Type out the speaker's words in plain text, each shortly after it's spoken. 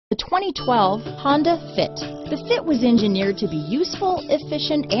2012 Honda Fit. The Fit was engineered to be useful,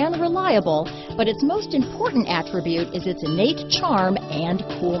 efficient, and reliable, but its most important attribute is its innate charm and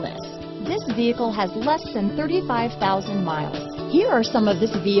coolness. This vehicle has less than 35,000 miles. Here are some of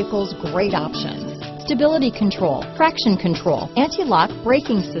this vehicle's great options: stability control, traction control, anti-lock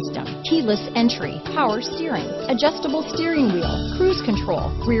braking system, keyless entry, power steering, adjustable steering wheel, cruise control,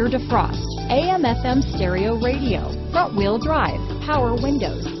 rear defrost, AM/FM stereo radio, front wheel drive, power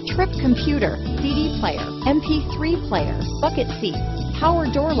windows, trip computer, CD player, MP3 player, bucket seats,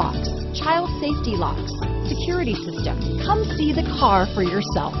 power door locks, child safety locks, security system. Come see the car for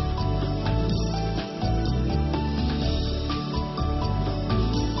yourself.